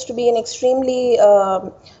happens to be an extremely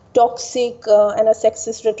toxic and a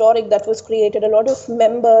sexist rhetoric that was created. A lot of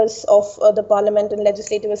members of the parliament and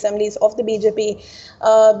legislative assemblies of the BJP,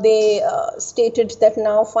 they stated that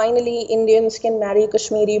now finally Indians can marry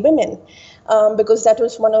Kashmiri women, because that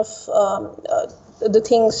was one of the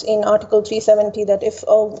things in Article 370, that if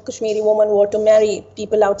a Kashmiri woman were to marry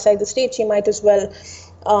people outside the state, she might as well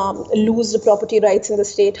lose the property rights in the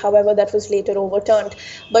state. However, that was later overturned.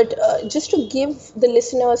 But just to give the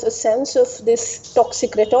listeners a sense of this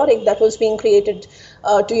toxic rhetoric that was being created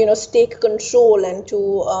to stake control and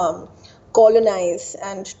to colonize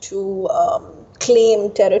and to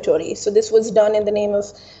claim territory. So this was done in the name of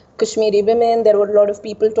Kashmiri women. There were a lot of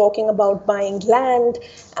people talking about buying land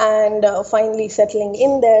and finally settling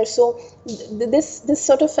in there. So this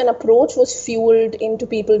sort of an approach was fueled into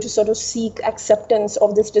people to sort of seek acceptance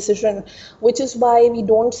of this decision, which is why we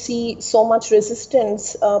don't see so much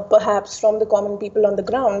resistance perhaps from the common people on the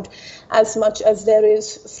ground as much as there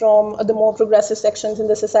is from the more progressive sections in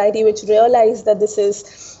the society, which realize that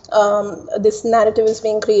this narrative is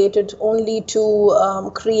being created only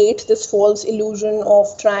to create this false illusion of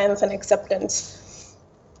triumph and acceptance.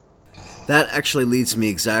 That actually leads me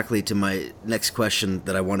exactly to my next question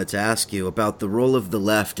that I wanted to ask you about the role of the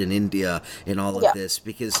left in India in all of this,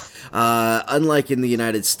 because unlike in the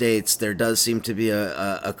United States, there does seem to be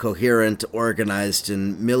a coherent, organized,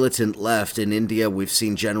 and militant left. In India, we've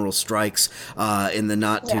seen general strikes in the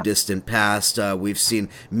not too distant past. We've seen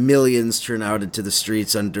millions turn out into the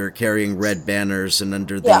streets carrying red banners and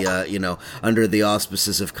under the under the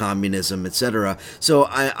auspices of communism, etc. So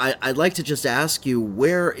I'd like to just ask you,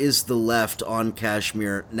 where is the left on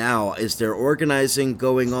Kashmir now? Is there organizing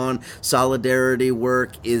going on, solidarity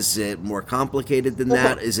work? Is it more complicated than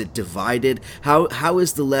that? Is it divided? How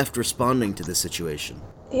is the left responding to the situation?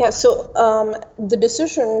 Yeah, so the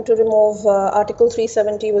decision to remove Article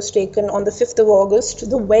 370 was taken on the 5th of August.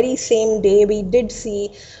 The very same day, we did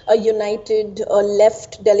see a united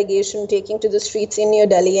left delegation taking to the streets in New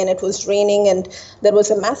Delhi, and it was raining, and there was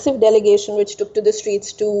a massive delegation which took to the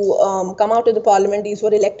streets to come out of the parliament. These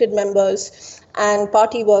were elected members and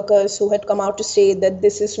party workers who had come out to say that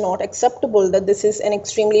this is not acceptable, that this is an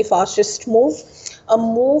extremely fascist move, a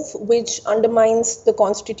move which undermines the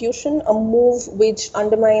constitution, a move which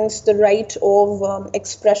undermines the right of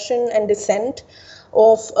expression and dissent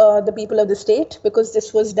of the people of the state, because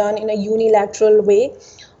this was done in a unilateral way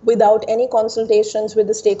without any consultations with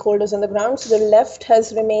the stakeholders on the ground. So the left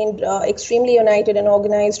has remained extremely united and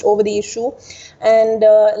organized over the issue. And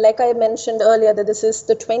like I mentioned earlier, that this is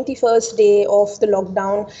the 21st day of the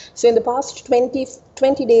lockdown. So in the past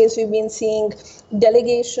 20 days, we've been seeing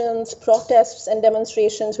delegations, protests, and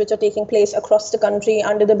demonstrations which are taking place across the country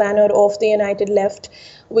under the banner of the United Left,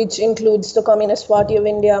 which includes the Communist Party of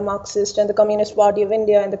India, Marxist, and the Communist Party of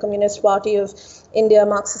India, and the Communist Party of India,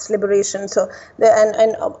 Marxist Liberation. So,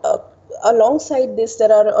 alongside this,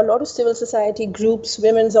 there are a lot of civil society groups,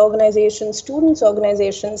 women's organizations, students'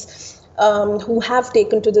 organizations, who have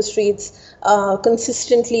taken to the streets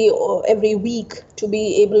consistently every week to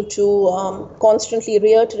be able to constantly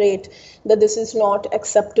reiterate that this is not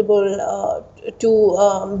acceptable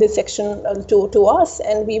to this section, to us,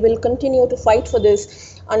 and we will continue to fight for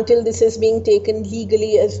this until this is being taken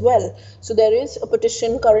legally as well. So there is a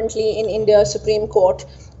petition currently in India's Supreme Court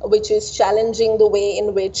which is challenging the way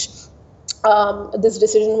in which this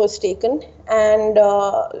decision was taken, and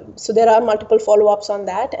so there are multiple follow-ups on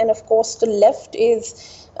that. And of course, the left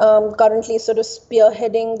is currently sort of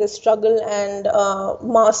spearheading the struggle and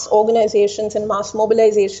mass organizations and mass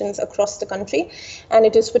mobilizations across the country. And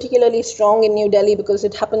it is particularly strong in New Delhi because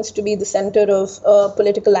it happens to be the center of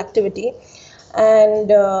political activity. And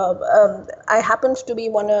I happened to be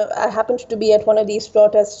at one of these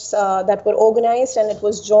protests that were organized, and it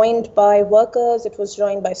was joined by workers, it was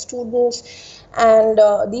joined by students, and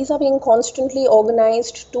these are being constantly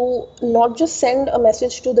organized to not just send a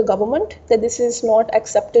message to the government that this is not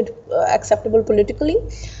acceptable politically,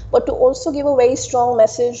 but to also give a very strong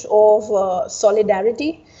message of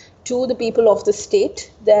solidarity to the people of the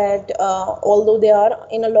state that although they are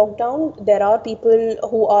in a lockdown, there are people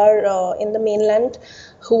who are in the mainland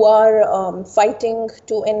who are fighting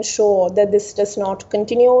to ensure that this does not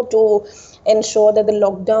continue, to ensure that the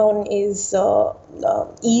lockdown is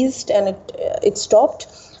eased and it stopped.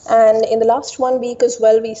 And in the last 1 week as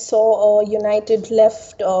well, we saw a united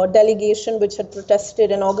left delegation which had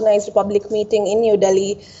protested and organized a public meeting in New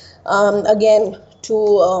Delhi, again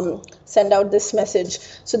to send out this message.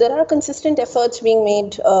 So there are consistent efforts being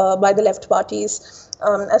made by the left parties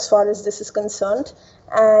as far as this is concerned.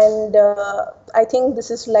 And I think this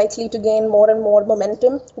is likely to gain more and more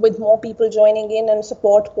momentum with more people joining in and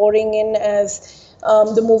support pouring in as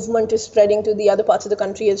the movement is spreading to the other parts of the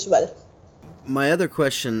country as well. My other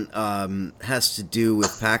question has to do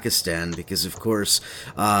with Pakistan, because, of course,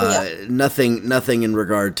 nothing in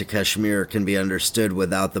regard to Kashmir can be understood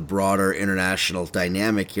without the broader international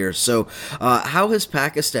dynamic here. So how has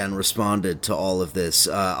Pakistan responded to all of this?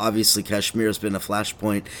 Obviously, Kashmir has been a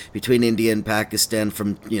flashpoint between India and Pakistan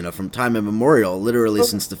from time immemorial, literally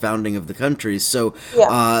since the founding of the countries. So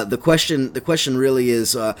the question really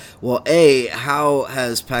is, well, A, how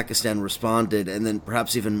has Pakistan responded? And then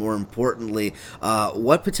perhaps even more importantly,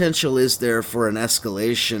 what potential is there for an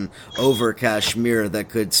escalation over Kashmir that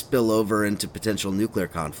could spill over into potential nuclear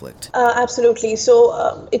conflict? Absolutely.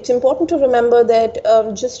 So it's important to remember that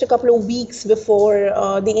just a couple of weeks before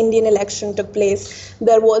the Indian election took place,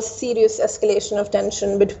 there was serious escalation of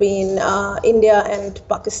tension between India and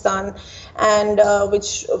Pakistan, and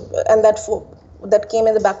that came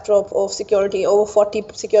in the backdrop of security, over 40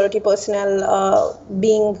 security personnel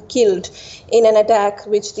being killed in an attack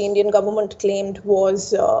which the Indian government claimed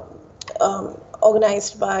was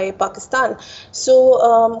organized by Pakistan.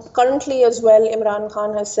 So currently as well, Imran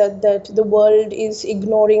Khan has said that the world is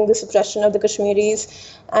ignoring the suppression of the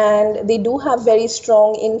Kashmiris, and they do have very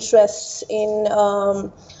strong interests in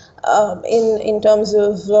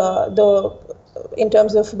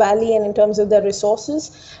terms of valley and in terms of their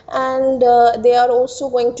resources. And they are also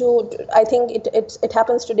going to, I think it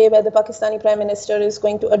happens today where the Pakistani Prime Minister is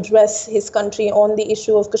going to address his country on the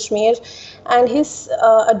issue of Kashmir. And his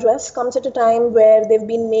address comes at a time where they've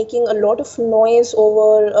been making a lot of noise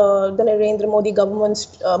over the Narendra Modi government's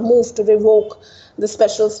move to revoke the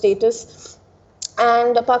special status.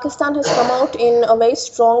 And Pakistan has come out in a very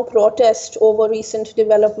strong protest over recent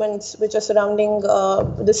developments which are surrounding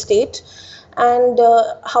the state. And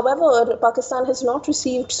however, Pakistan has not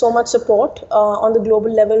received so much support on the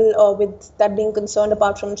global level with that being concerned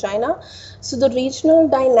apart from China. So the regional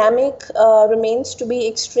dynamic remains to be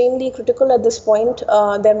extremely critical at this point.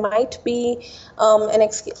 There might be an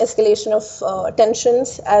escalation of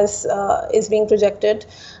tensions as is being projected.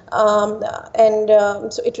 So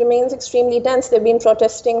it remains extremely tense. They've been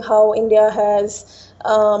protesting how India has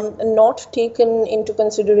not taken into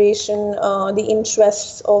consideration the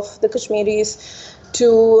interests of the Kashmiris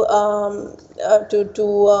to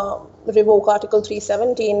revoke Article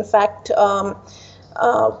 370. In fact,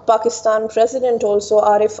 Pakistan President also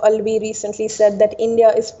Arif Alvi recently said that India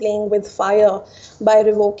is playing with fire by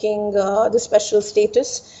revoking the special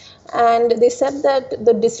status. And they said that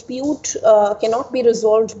the dispute cannot be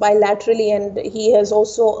resolved bilaterally, and he has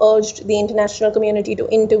also urged the international community to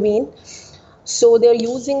intervene. So they're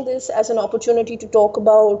using this as an opportunity to talk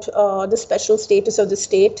about the special status of the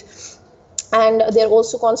state. And they're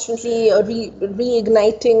also constantly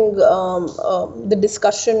reigniting the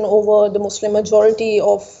discussion over the Muslim majority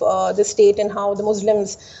of the state and how the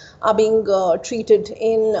Muslims are being treated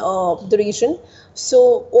in the region.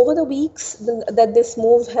 So over the weeks that this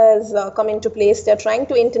move has come into place, they're trying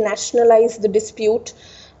to internationalize the dispute.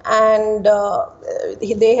 And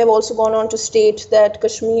they have also gone on to state that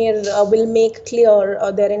Kashmir will make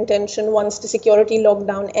clear their intention once the security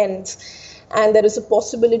lockdown ends. And there is a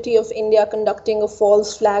possibility of India conducting a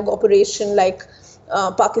false flag operation like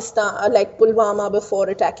like Pulwama before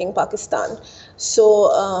attacking Pakistan. So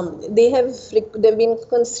they've been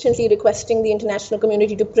consistently requesting the international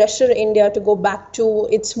community to pressure India to go back to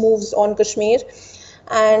its moves on Kashmir.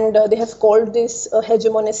 And they have called this a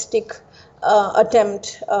hegemonistic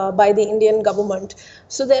attempt by the Indian government.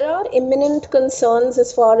 So there are imminent concerns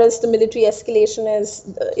as far as the military escalation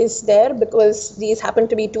is there, because these happen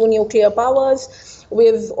to be two nuclear powers.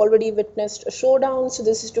 We've already witnessed a showdown, so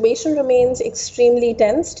the situation remains extremely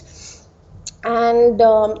tensed. And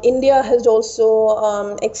India has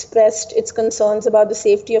also expressed its concerns about the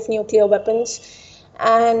safety of nuclear weapons.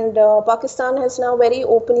 And Pakistan has now very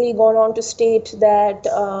openly gone on to state that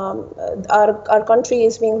our country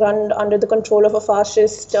is being run under the control of a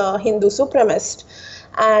fascist Hindu supremacist.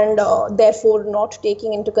 and therefore not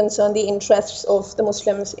taking into concern the interests of the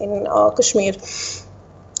Muslims in Kashmir.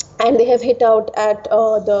 And they have hit out at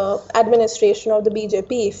the administration of the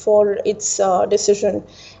BJP for its decision.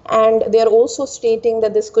 And they are also stating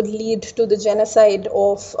that this could lead to the genocide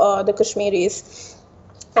of the Kashmiris.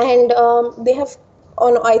 And they have,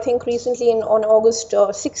 I think recently on August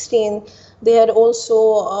 16, they had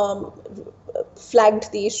also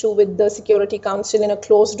flagged the issue with the Security Council in a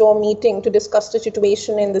closed-door meeting to discuss the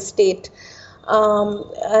situation in the state.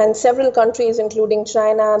 And several countries, including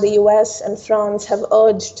China, the US, and France, have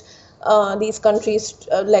urged these countries,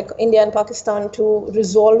 like India and Pakistan, to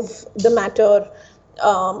resolve the matter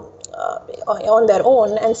on their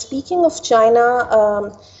own. And speaking of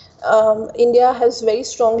China, India has very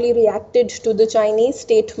strongly reacted to the Chinese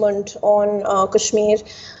statement on Kashmir.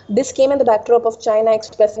 This came in the backdrop of China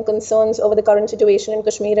expressing concerns over the current situation in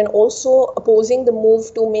Kashmir and also opposing the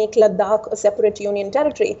move to make Ladakh a separate union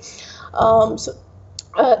territory.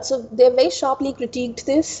 So they very sharply critiqued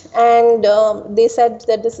this, and they said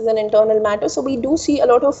that this is an internal matter. So we do see a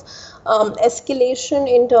lot of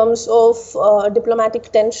escalation in terms of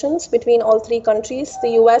diplomatic tensions between all three countries. The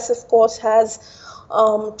US, of course, has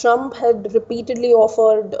Trump had repeatedly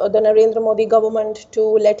offered the Narendra Modi government to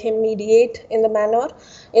let him mediate in the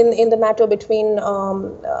matter between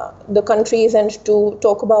the countries and to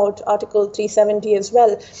talk about Article 370 as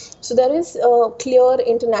well. So there is a clear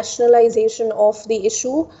internationalization of the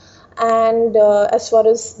issue. And as far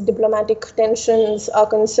as diplomatic tensions are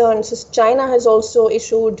concerned, so China has also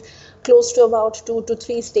issued close to about 2 to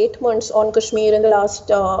 3 statements on Kashmir in the last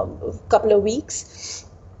couple of weeks.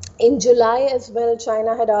 In July as well,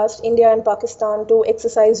 China had asked India and Pakistan to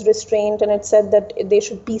exercise restraint, and it said that they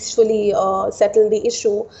should peacefully settle the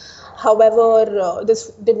issue. However,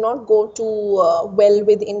 this did not go too well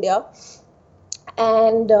with India.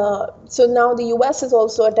 And so now the US is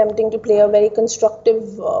also attempting to play a very constructive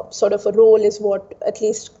sort of a role, is what at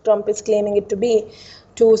least Trump is claiming it to be,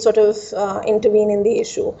 to sort of intervene in the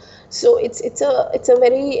issue. So it's a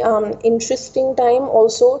very interesting time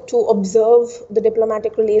also to observe the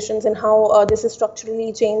diplomatic relations and how this is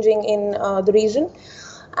structurally changing in the region.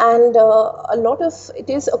 And a lot of it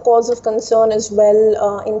is a cause of concern as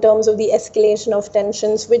well in terms of the escalation of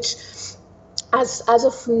tensions, which as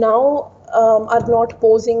of now are not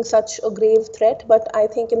posing such a grave threat. But I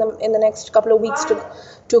think in the next couple of weeks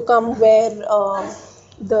to come, where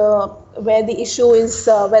the issue is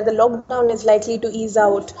where the lockdown is likely to ease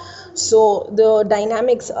out, so the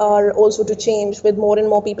dynamics are also to change, with more and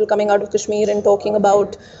more people coming out of Kashmir and talking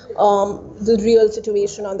about the real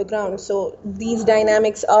situation on the ground. So these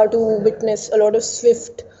dynamics are to witness a lot of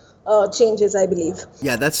swift changes, I believe.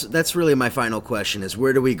 Yeah, that's really my final question, is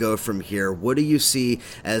where do we go from here? What do you see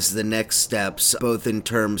as the next steps, both in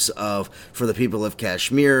terms of for the people of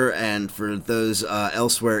Kashmir and for those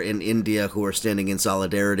elsewhere in India who are standing in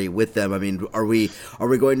solidarity with them? I mean, are we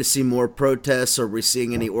going to see more protests? Are we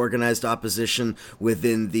seeing any organized opposition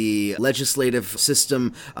within the legislative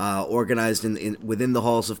system, organized within the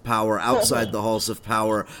halls of power, outside the halls of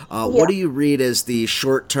power? What do you read as the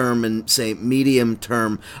short-term and, say,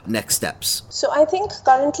 medium-term next steps? So I think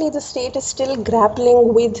currently the state is still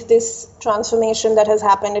grappling with this transformation that has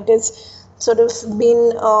happened. It has sort of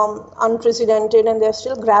been unprecedented, and they're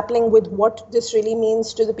still grappling with what this really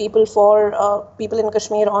means to the people, for people in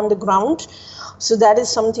Kashmir on the ground. So that is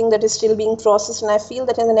something that is still being processed, and I feel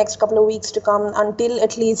that in the next couple of weeks to come, until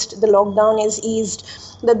at least the lockdown is eased,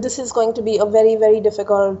 that this is going to be a very, very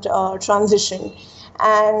difficult transition.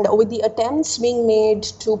 And with the attempts being made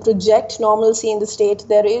to project normalcy in the state,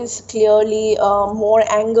 there is clearly more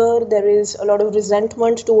anger. There is a lot of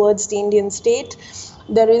resentment towards the Indian state.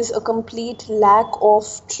 There is a complete lack of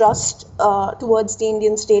trust towards the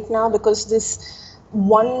Indian state now, because this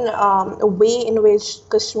one way in which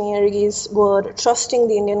Kashmiris were trusting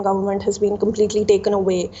the Indian government has been completely taken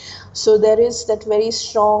away. So there is that very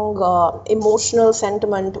strong emotional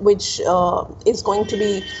sentiment which is going to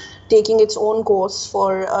be taking its own course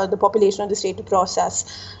for the population of the state to process.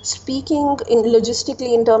 Speaking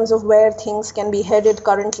logistically in terms of where things can be headed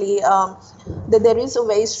currently, that there is a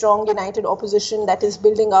very strong united opposition that is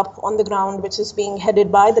building up on the ground, which is being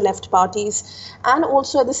headed by the left parties, and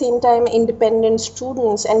also at the same time independent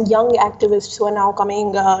students and young activists who are now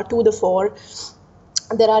coming to the fore.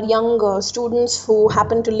 there are young students who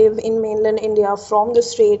happen to live in mainland India from the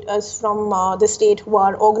state who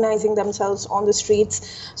are organizing themselves on the streets.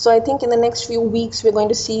 So I think in the next few weeks we're going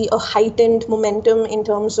to see a heightened momentum in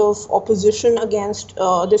terms of opposition against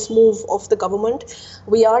this move of the government.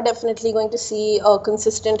 We are definitely going to see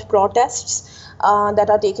consistent protests that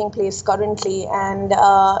are taking place currently, and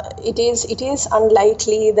it is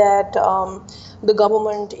unlikely that the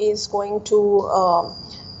government is going to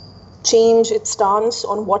change its stance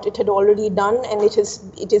on what it had already done, and it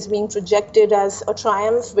is being projected as a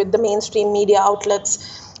triumph, with the mainstream media outlets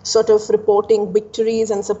sort of reporting victories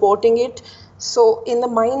and supporting it. So in the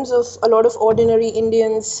minds of a lot of ordinary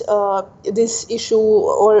Indians, this issue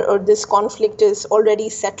or this conflict is already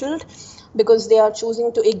settled, because they are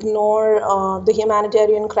choosing to ignore the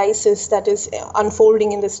humanitarian crisis that is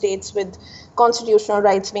unfolding in the states, with constitutional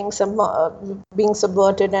rights being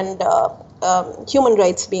subverted and human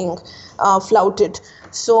rights being flouted.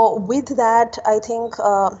 So with that, I think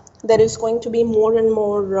there is going to be more and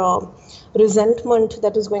more resentment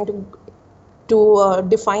that is going to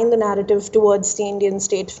define the narrative towards the Indian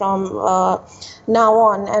state from now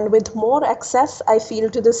on. And with more access, I feel,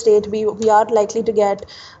 to the state, we are likely to get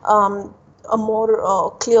a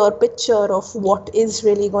more clear picture of what is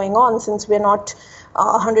really going on, since we're not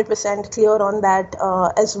 100% clear on that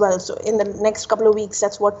as well. So in the next couple of weeks,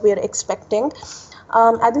 that's what we're expecting.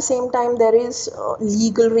 At the same time, there is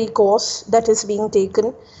legal recourse that is being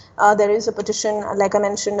taken. There is a petition, like I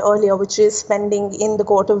mentioned earlier, which is pending in the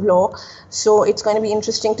court of law. So it's going to be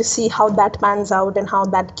interesting to see how that pans out and how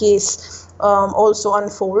that case also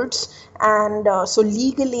unfolds. And so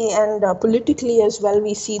legally and politically as well,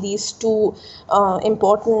 we see these two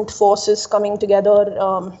important forces coming together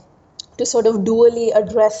to sort of dually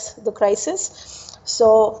address the crisis.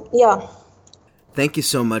 So, yeah. Thank you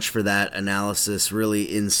so much for that analysis. Really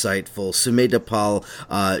insightful. Sumedha Pal,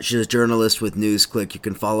 she's a journalist with NewsClick. You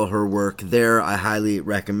can follow her work there. I highly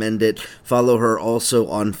recommend it. Follow her also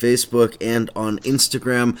on Facebook and on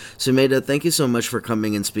Instagram. Sumedha, thank you so much for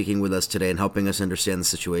coming and speaking with us today and helping us understand the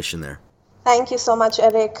situation there. Thank you so much,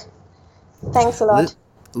 Eric. Thanks a lot.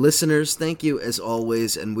 Listeners, thank you as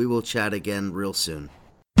always, and we will chat again real soon.